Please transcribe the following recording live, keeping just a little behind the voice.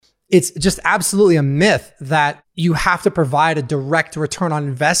it's just absolutely a myth that you have to provide a direct return on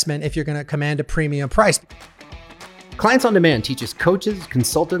investment if you're going to command a premium price. Clients on Demand teaches coaches,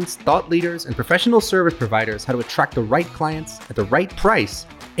 consultants, thought leaders, and professional service providers how to attract the right clients at the right price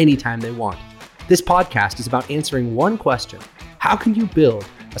anytime they want. This podcast is about answering one question: how can you build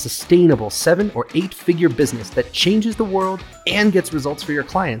a sustainable 7 or 8 figure business that changes the world and gets results for your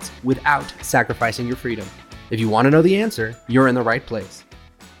clients without sacrificing your freedom? If you want to know the answer, you're in the right place.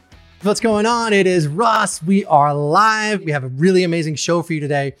 What's going on? It is Russ. We are live. We have a really amazing show for you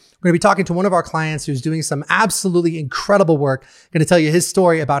today. We're going to be talking to one of our clients who's doing some absolutely incredible work. I'm going to tell you his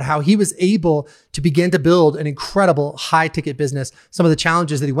story about how he was able to begin to build an incredible high ticket business, some of the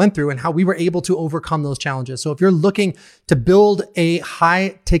challenges that he went through and how we were able to overcome those challenges. So if you're looking to build a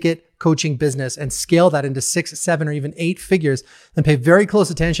high ticket coaching business and scale that into 6, 7, or even 8 figures, then pay very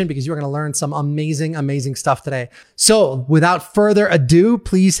close attention because you're going to learn some amazing stuff today. So without further ado,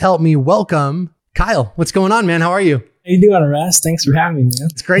 please help me welcome Kyle. What's going on, man? How are you? How you doing, Russ? Thanks for having me, man.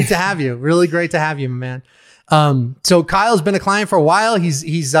 It's great to have you. Really great to have you, man. So Kyle's been a client for a while.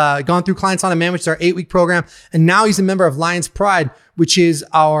 He's gone through Clients on Demand, which is our 8-week program. And now he's a member of Lions Pride, which is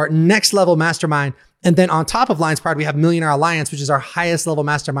our next level mastermind. And then on top of Lions Pride, we have Millionaire Alliance, which is our highest level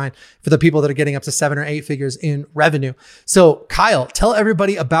mastermind for the people that are getting up to 7 or 8 figures in revenue. So Kyle, tell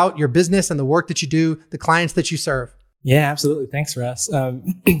everybody about your business and the work that you do, the clients that you serve. Yeah, absolutely. Thanks, Russ. So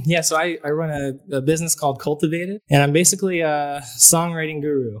I run a business called Cultivated, and I'm basically a songwriting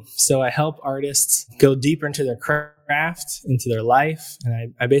guru. So I help artists go deeper into their craft, into their life,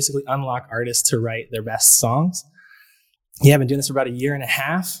 and I basically unlock artists to write their best songs. Yeah, I've been doing this for about 1.5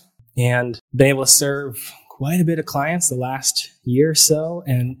 years. And been able to serve quite a bit of clients the last year or so,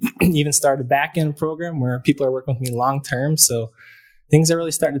 and even started a back-end program where people are working with me long-term. So things are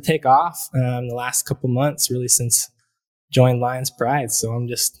really starting to take off the last couple months, really since joined Lions Pride. So I'm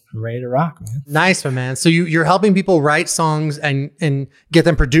just ready to rock, man. Nice, man. So you're helping people write songs and get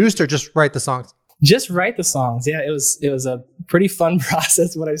them produced, or just write the songs? Just write the songs. Yeah, it was a pretty fun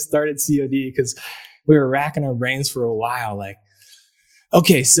process when I started COD, because we were racking our brains for a while, like,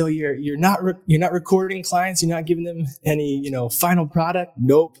 okay, so you're not recording clients, you're not giving them any, final product.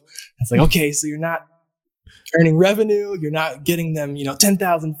 Nope. It's like, okay, so you're not earning revenue, you're not getting them,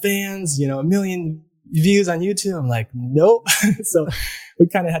 10,000 fans, 1 million views on YouTube. I'm like, nope. So we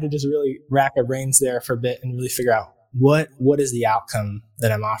kind of had to just really rack our brains there for a bit and really figure out what is the outcome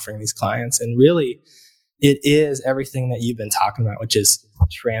that I'm offering these clients. And really, it is everything that you've been talking about, which is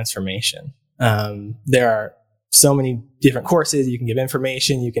transformation. There are so many different courses. You can give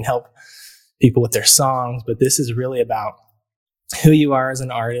information, you can help people with their songs, but this is really about who you are as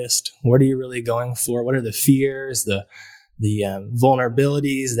an artist. What are you really going for? What are the fears, the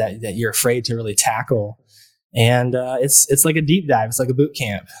vulnerabilities that you're afraid to really tackle? And it's like a deep dive. It's like a boot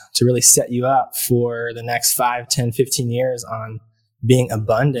camp to really set you up for the next 5, 10, 15 years on being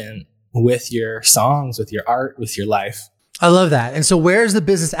abundant with your songs, with your art, with your life. I love that. And so where's the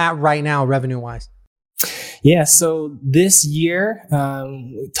business at right now, revenue-wise? Yeah, so this year,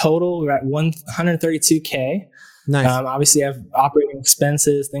 total, we're at $132K. Nice. Obviously, I have operating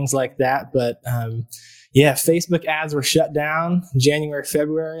expenses, things like that. But Facebook ads were shut down January,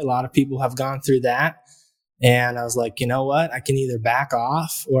 February. A lot of people have gone through that. And I was like, you know what? I can either back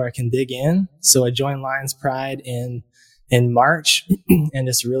off or I can dig in. So I joined Lions Pride in March and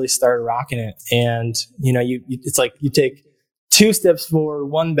just really started rocking it. And, it's like you take 2 steps forward,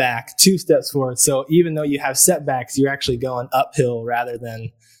 1 back, 2 steps forward. So even though you have setbacks, you're actually going uphill rather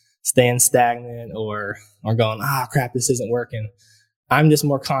than staying stagnant or going, crap, this isn't working. I'm just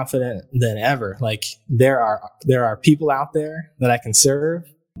more confident than ever. Like there are people out there that I can serve.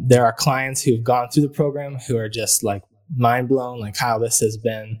 There are clients who've gone through the program who are just like mind blown, like how this has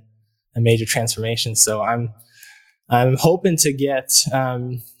been a major transformation. So I'm hoping to get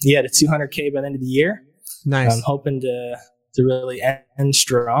to 200K by the end of the year. Nice. I'm hoping to really end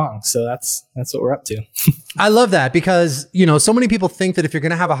strong. So that's what we're up to. I love that because, so many people think that if you're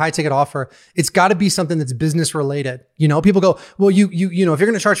going to have a high ticket offer, it's got to be something that's business related. People go, well, if you're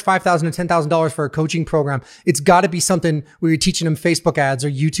going to charge $5,000 to $10,000 for a coaching program, it's got to be something where you're teaching them Facebook ads or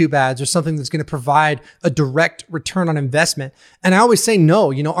YouTube ads or something that's going to provide a direct return on investment. And I always say,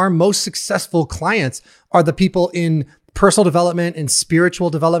 no, our most successful clients are the people in personal development and spiritual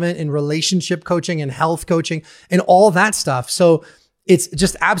development and relationship coaching and health coaching and all that stuff. So it's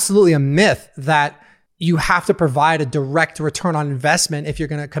just absolutely a myth that you have to provide a direct return on investment if you're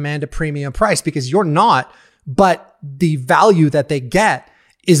going to command a premium price, because you're not, but the value that they get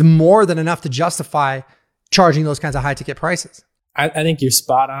is more than enough to justify charging those kinds of high ticket prices. I think you're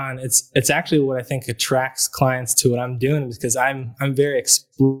spot on. It's actually what I think attracts clients to what I'm doing, because I'm very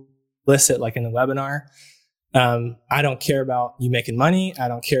implicit, like in the webinar. I don't care about you making money. I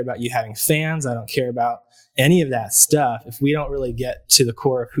don't care about you having fans. I don't care about any of that stuff. If we don't really get to the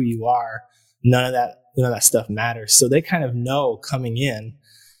core of who you are, none of that stuff matters. So they kind of know coming in,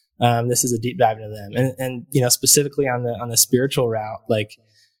 this is a deep dive into them. And specifically on the spiritual route, like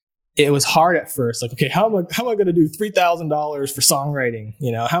it was hard at first. Like, okay, how am I going to do $3,000 for songwriting?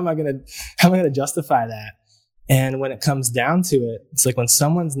 How am I going to justify that? And when it comes down to it, it's like when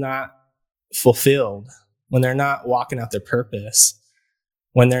someone's not fulfilled, when they're not walking out their purpose,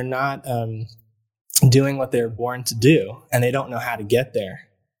 when they're not doing what they're born to do, and they don't know how to get there.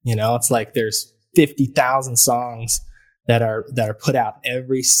 It's like there's 50,000 songs that are put out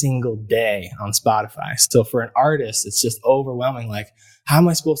every single day on Spotify. So for an artist, it's just overwhelming. Like, how am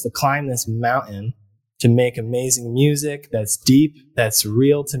I supposed to climb this mountain to make amazing music that's deep, that's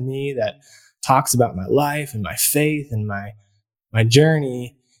real to me, that talks about my life and my faith and my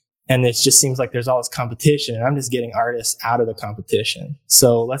journey? And it just seems like there's all this competition, and I'm just getting artists out of the competition.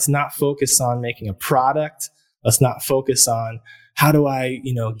 So let's not focus on making a product. Let's not focus on how do I,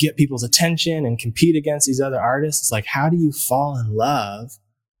 get people's attention and compete against these other artists. It's like, how do you fall in love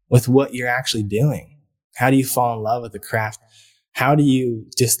with what you're actually doing? How do you fall in love with the craft? How do you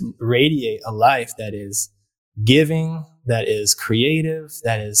just radiate a life that is giving, that is creative,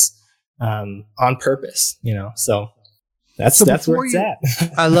 that is on purpose, So that's where it's at.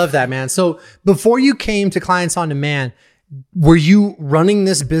 I love that, man. So before you came to Clients on Demand, were you running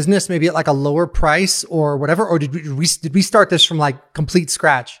this business maybe at like a lower price or whatever? Or did we start this from like complete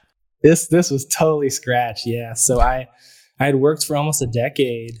scratch? This was totally scratch. Yeah. So I had worked for almost a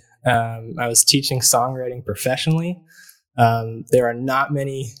decade. I was teaching songwriting professionally. There are not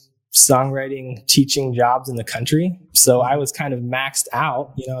many songwriting teaching jobs in the country. So I was kind of maxed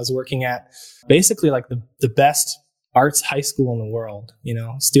out. I was working at basically like the best arts high school in the world.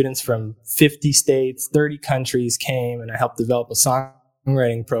 Students from 50 states, 30 countries came, and I helped develop a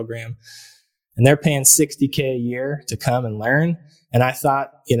songwriting program, and they're paying $60K a year to come and learn. And I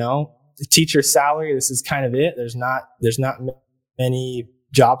thought, the teacher's salary, this is kind of it. There's not many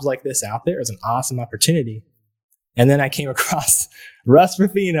jobs like this out there. It's an awesome opportunity. And then I came across Russ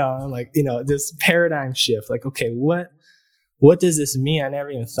Ruffino, and like, this paradigm shift, like, okay, what does this mean? I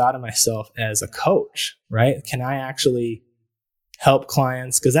never even thought of myself as a coach, right? Can I actually help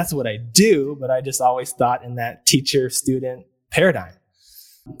clients? Because that's what I do, but I just always thought in that teacher-student paradigm.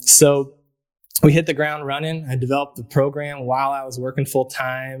 So we hit the ground running. I developed the program while I was working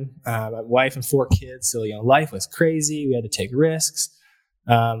full-time. My wife and 4 kids. So, life was crazy. We had to take risks.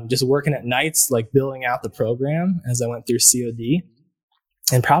 Just working at nights, like building out the program as I went through COD,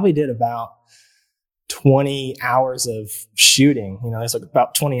 and probably did about 20 hours of shooting. There's like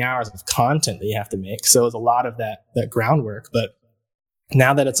about 20 hours of content that you have to make. So it's a lot of that groundwork. But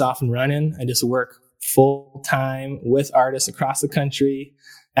now that it's off and running, I just work full time with artists across the country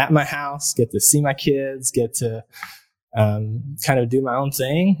at my house, get to see my kids, get to kind of do my own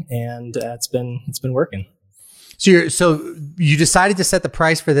thing. And it's been working. So you decided to set the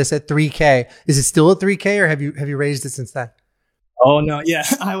price for this at $3K. Is it still at $3K, or have you raised it since then? Oh no, yeah.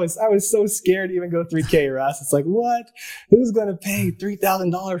 I was so scared to even go $3K, Russ. It's like, what? Who's going to pay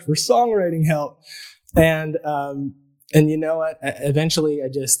 $3,000 for songwriting help? And you know what? Eventually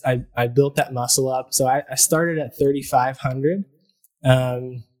I built that muscle up. So I started at 3,500.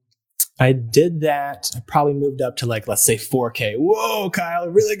 I did that. I probably moved up to like, let's say 4K. Whoa, Kyle,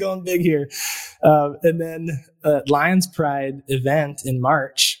 really going big here. And then Lions Pride event in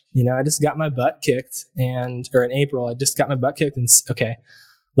March, I just got my butt kicked, or in April, I just got my butt kicked, and okay,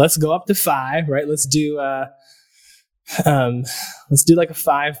 let's go up to 5, right? Let's do like a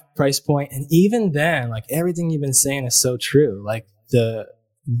 5 price point. And even then, like everything you've been saying is so true. Like the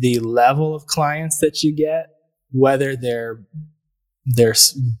level of clients that you get, whether they're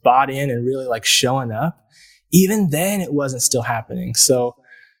bought in and really like showing up, even then it wasn't still happening. So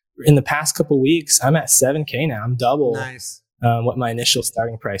in the past couple of weeks, I'm at 7K now. I'm double what my initial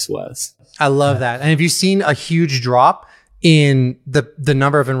starting price was. I love that. And have you seen a huge drop in the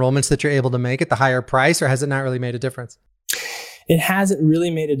number of enrollments that you're able to make at the higher price, or has it not really made a difference? It hasn't really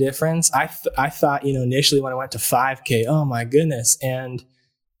made a difference. I thought, initially when I went to 5K, oh my goodness. And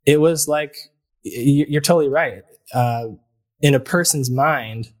it was like, you're totally right. In a person's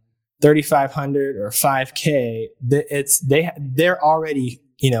mind, 3,500 or 5K, they're already,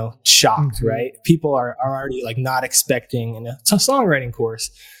 shocked, mm-hmm. right? People are already like not expecting in a songwriting course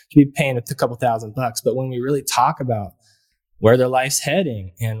to be paying a couple $1,000. But when we really talk about where their life's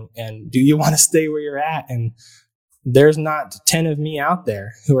heading and do you want to stay where you're at? And there's not 10 of me out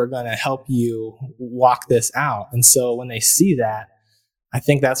there who are going to help you walk this out. And so when they see that, I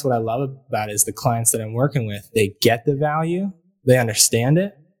think that's what I love about it is the clients that I'm working with, they get the value, they understand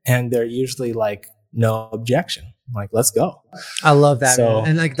it, and they're usually like, no objection. Like, let's go. I love that. So, man.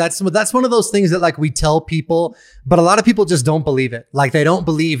 And like, that's one of those things that like we tell people, but a lot of people just don't believe it. Like they don't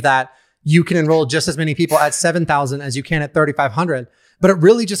believe that you can enroll just as many people at 7,000 as you can at 3,500. But it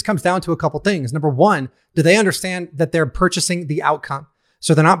really just comes down to a couple things. Number one, do they understand that they're purchasing the outcome?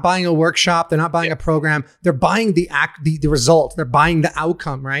 So they're not buying a workshop. They're not buying a program. They're buying the result. They're buying the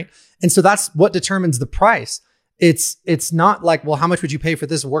outcome, right? And so that's what determines the price. It's not like, well, how much would you pay for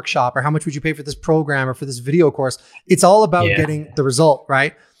this workshop or how much would you pay for this program or for this video course? It's all about getting the result,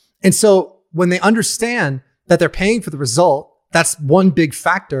 right? And so when they understand that they're paying for the result, that's one big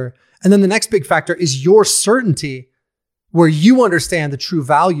factor. And then the next big factor is your certainty, where you understand the true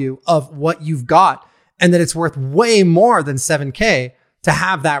value of what you've got and that it's worth way more than 7K to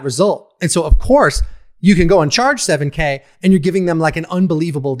have that result. And so of course you can go and charge 7K and you're giving them like an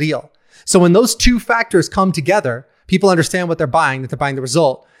unbelievable deal. So when those two factors come together, people understand what they're buying, that they're buying the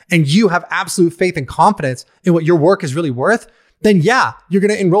result, and you have absolute faith and confidence in what your work is really worth, then yeah, you're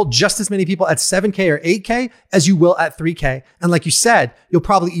going to enroll just as many people at 7K or 8K as you will at 3K. And like you said, you'll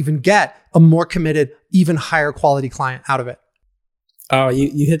probably even get a more committed, even higher quality client out of it. Oh,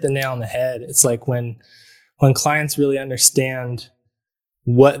 you hit the nail on the head. It's like when clients really understand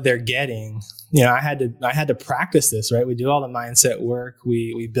what they're getting. You know, I had to practice this, right? We do all the mindset work.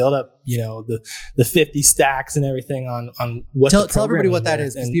 We build up, you know, the 50 stacks and everything on what tell everybody what that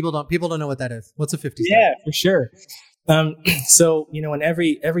is, because people don't know what that is. What's a 50 stack? Yeah, for sure. So, you know, in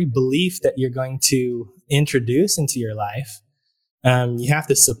every belief that you're going to introduce into your life, you have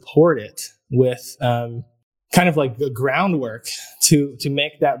to support it with kind of like the groundwork to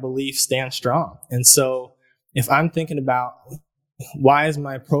make that belief stand strong. And so if I'm thinking about why is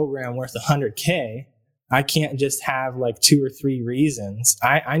my program worth 100K, I can't just have like 2 or 3 reasons.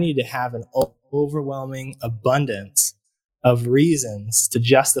 I need to have an overwhelming abundance of reasons to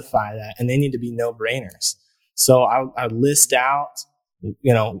justify that, and they need to be no-brainers. So I list out,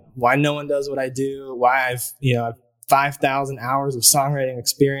 you know, why no one does what I do, why I've 5,000 hours of songwriting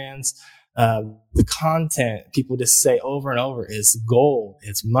experience. The content people just say over and over is gold.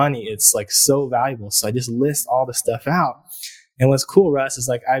 It's money. It's like so valuable. So I just list all the stuff out. And what's cool, Russ, is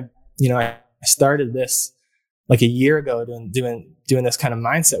like I started this like a year ago doing this kind of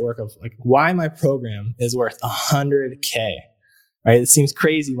mindset work of like why my program is worth 100K, right? It seems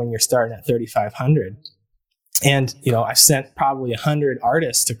crazy when you're starting at 3,500. And, you know, I've sent probably 100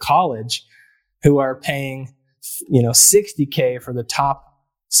 artists to college who are paying, you know, 60K for the top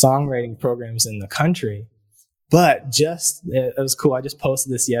songwriting programs in the country. But it was cool. I just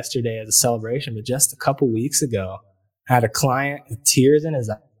posted this yesterday as a celebration, but just a couple weeks ago, I had a client with tears in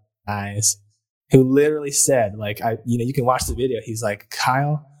his eyes who literally said, like, you can watch the video. He's like,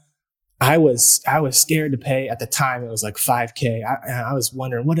 Kyle, I was scared to pay. At the time, it was like 5K. I was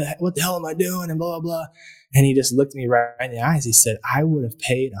wondering, what the hell am I doing? And blah, blah, blah. And he just looked me right in the eyes. He said, I would have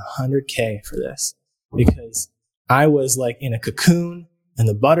paid 100K for this because I was like in a cocoon and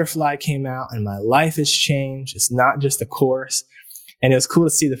the butterfly came out and my life has changed. It's not just a course. And it was cool to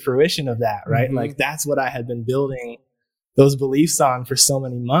see the fruition of that, right? Mm-hmm. Like that's what I had been building those beliefs on for so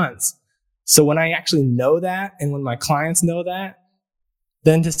many months. So when I actually know that, and when my clients know that,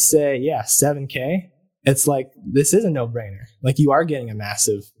 then to say, yeah, 7K, it's like, this is a no-brainer. Like you are getting a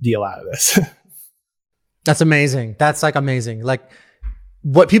massive deal out of this. That's amazing. That's like amazing. Like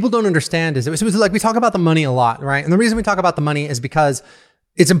what people don't understand is it was like we talk about the money a lot, right? And the reason we talk about the money is because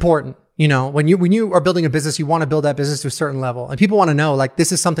it's important. You know, when you are building a business, you want to build that business to a certain level, and people want to know, like,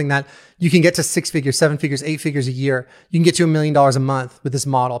 this is something that you can get to 6 figures, 7 figures, 8 figures a year. You can get to $1 million a month with this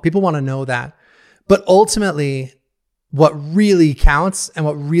model. People want to know that. But ultimately, what really counts and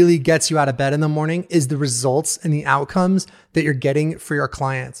what really gets you out of bed in the morning is the results and the outcomes that you're getting for your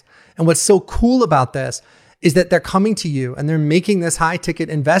clients. And what's so cool about this is that they're coming to you and they're making this high ticket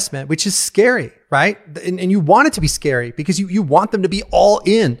investment, which is scary, right? And you want it to be scary because you want them to be all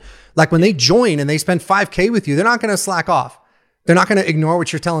in. Like when they join and they spend 5K with you, they're not going to slack off. They're not going to ignore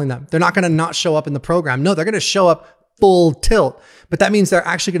what you're telling them. They're not going to not show up in the program. No, they're going to show up full tilt. But that means they're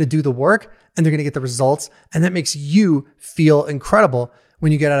actually going to do the work and they're going to get the results. And that makes you feel incredible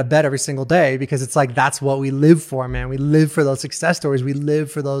when you get out of bed every single day, because it's like, that's what we live for, man. We live for those success stories. We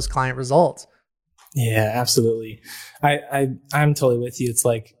live for those client results. Yeah, absolutely. I'm totally with you. It's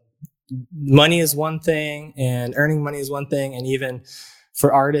like money is one thing and earning money is one thing. And even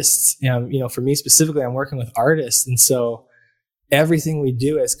for artists, for me specifically, I'm working with artists. And so everything we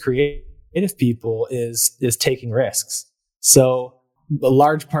do as creative people is taking risks. So a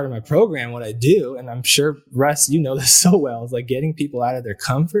large part of my program, what I do, and I'm sure Russ, you know this so well, is like getting people out of their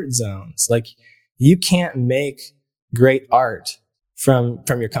comfort zones. Like you can't make great art from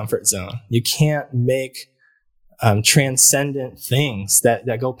your comfort zone. You can't make transcendent things that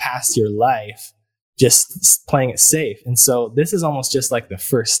go past your life just playing it safe. And so this is almost just like the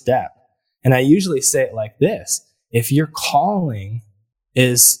first step. And I usually say it like this: if your calling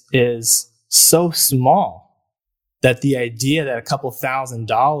is so small that the idea that a couple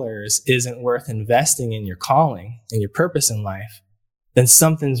 $1,000s isn't worth investing in your calling and your purpose in life, then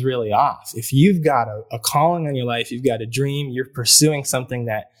something's really off. If you've got a calling on your life, you've got a dream, you're pursuing something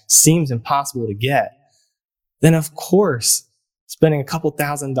that seems impossible to get, then of course, spending a couple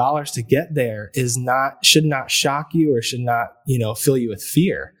 $1,000s to get there should not shock you or should not, fill you with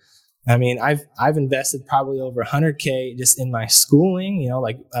fear. I mean, I've invested probably over $100K just in my schooling,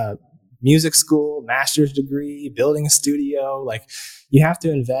 music school, master's degree, building a studio. Like you have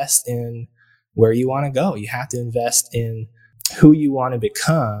to invest in where you want to go. You have to invest in who you want to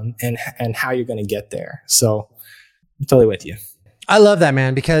become and how you're going to get there. So I'm totally with you. I love that,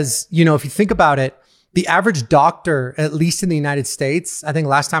 man, because, if you think about it, the average doctor, at least in the United States, I think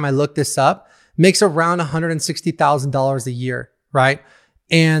last time I looked this up, makes around $160,000 a year, right?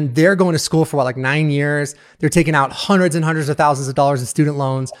 And they're going to school for 9 years. They're taking out hundreds and hundreds of thousands of dollars in student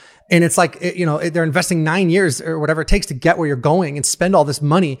loans. And it's like, they're investing 9 years or whatever it takes to get where you're going and spend all this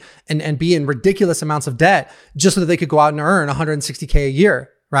money and be in ridiculous amounts of debt just so that they could go out and earn $160K a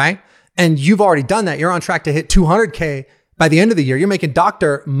year, right? And you've already done that. You're on track to hit $200K by the end of the year. You're making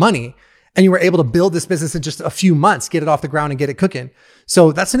doctor money. And you were able to build this business in just a few months, get it off the ground and get it cooking.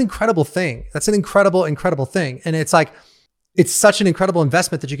 So that's an incredible thing. That's an incredible, incredible thing. And it's like, it's such an incredible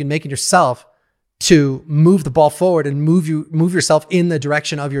investment that you can make in yourself to move the ball forward and move yourself in the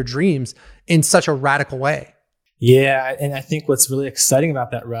direction of your dreams in such a radical way. Yeah. And I think what's really exciting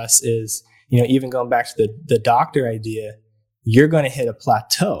about that, Russ, is, even going back to the doctor idea, you're going to hit a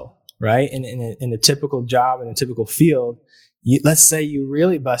plateau, right? In a typical job, in a typical field, let's say you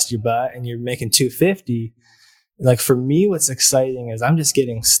really bust your butt and you're making $250. Like for me, what's exciting is I'm just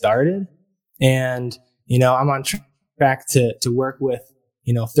getting started and, I'm on track to work with,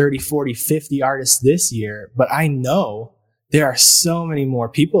 30, 40, 50 artists this year. But I know there are so many more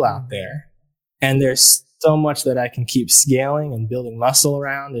people out there and there's so much that I can keep scaling and building muscle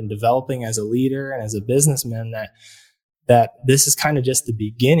around and developing as a leader and as a businessman that this is kind of just the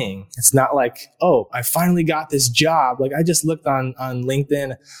beginning. It's not like, oh, I finally got this job. Like I just looked on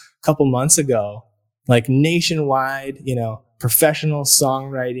LinkedIn a couple months ago, like nationwide, professional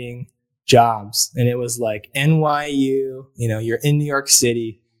songwriting jobs. And it was like NYU, you're in New York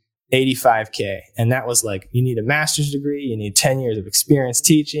City, $85K. And that was like, you need a master's degree, you need 10 years of experience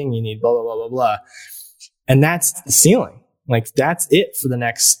teaching, you need blah, blah, blah, blah, blah. And that's the ceiling. Like that's it for the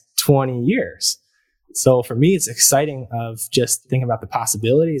next 20 years. So for me, it's exciting of just thinking about the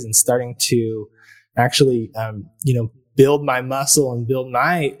possibilities and starting to actually, build my muscle and build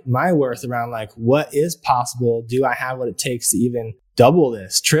my worth around like, what is possible? Do I have what it takes to even double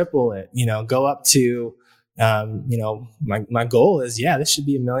this, triple it, go up to, my goal is, this should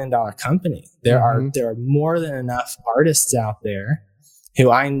be $1 million company. There are more than enough artists out there who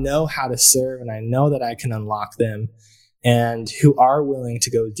I know how to serve and I know that I can unlock them and who are willing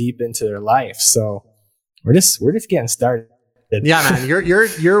to go deep into their life. So we're just getting started. Yeah, man.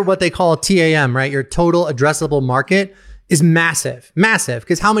 You're what they call TAM, right? Your total addressable market is massive.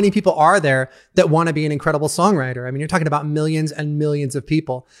 Because how many people are there that want to be an incredible songwriter? I mean, you're talking about millions and millions of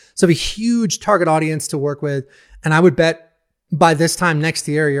people. So a huge target audience to work with. And I would bet by this time next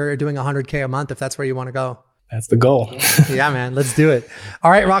year, you're doing $100K a month if that's where you want to go. That's the goal. Yeah, man. Let's do it.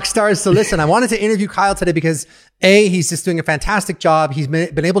 All right, rock stars. So listen, I wanted to interview Kyle today because he's just doing a fantastic job. He's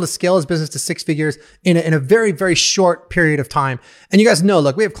been able to scale his business to 6 figures in a very, very short period of time. And you guys know,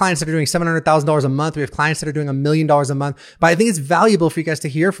 look, we have clients that are doing $700,000 a month. We have clients that are doing $1 million a month. But I think it's valuable for you guys to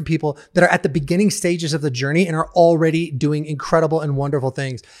hear from people that are at the beginning stages of the journey and are already doing incredible and wonderful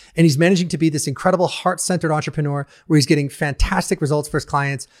things. And he's managing to be this incredible heart-centered entrepreneur where he's getting fantastic results for his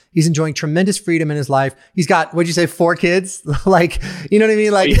clients. He's enjoying tremendous freedom in his life. He's got, what'd you say, 4 kids? Like, you know what I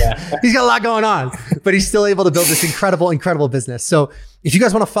mean? Like, He's got a lot going on, but he's still able to build this incredible business. So if you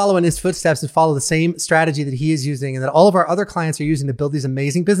guys want to follow in his footsteps and follow the same strategy that he is using and that all of our other clients are using to build these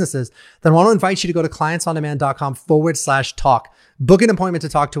amazing businesses, then I want to invite you to go to clientsondemand.com/talk. Book an appointment to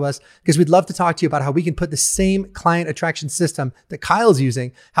talk to us because we'd love to talk to you about how we can put the same client attraction system that Kyle's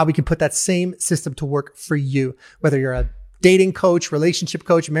using, how we can put that same system to work for you, whether you're a dating coach, relationship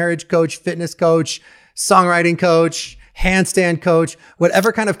coach, marriage coach, fitness coach, songwriting coach, handstand coach,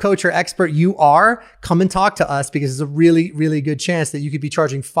 whatever kind of coach or expert you are, come and talk to us, because it's a really, really good chance that you could be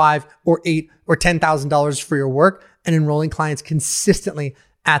charging $5,000 or $8,000 or $10,000 for your work and enrolling clients consistently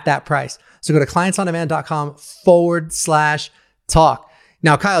at that price. So go to clientsondemand.com/talk.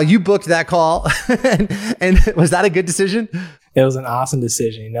 Now, Kyle, you booked that call and was that a good decision? It was an awesome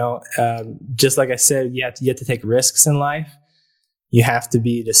decision. You know, just like I said, you have to take risks in life. You have to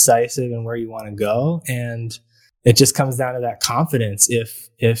be decisive in where you want to go. And it just comes down to that confidence.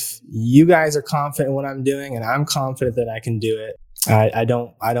 If you guys are confident in what I'm doing and I'm confident that I can do it, I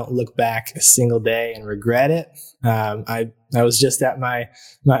don't look back a single day and regret it. I was just at my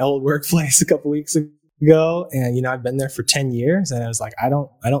old workplace a couple weeks ago, and you know, I've been there for 10 years, and I was like, I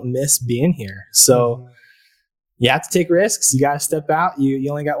don't miss being here. So you have to take risks. You got to step out. You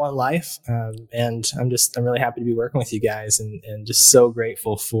only got one life. And I'm really happy to be working with you guys, and just so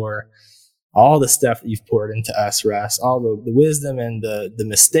grateful for all the stuff that you've poured into us, Russ, all the wisdom and the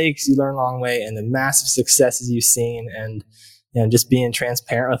mistakes you learn along the way, and the massive successes you've seen, and you know, just being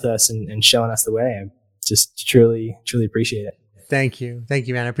transparent with us and showing us the way. I just truly, truly appreciate it. Thank you,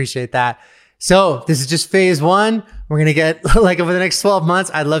 man. I appreciate that. So this is just phase one. We're going to get like over the next 12 months,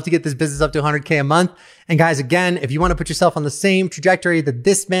 I'd love to get this business up to 100K a month. And guys, again, if you want to put yourself on the same trajectory that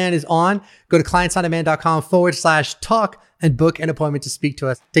this man is on, go to clientsondemand.com/talk and book an appointment to speak to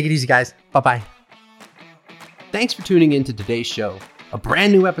us. Take it easy, guys. Bye-bye. Thanks for tuning in to today's show. A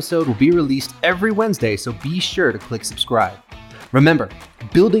brand new episode will be released every Wednesday, so be sure to click subscribe. Remember,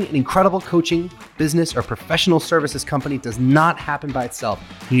 building an incredible coaching, business, or professional services company does not happen by itself.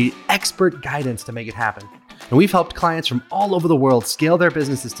 You need expert guidance to make it happen. And we've helped clients from all over the world scale their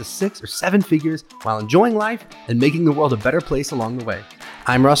businesses to 6 or 7 figures while enjoying life and making the world a better place along the way.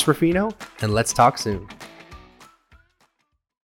 I'm Russ Ruffino, and let's talk soon.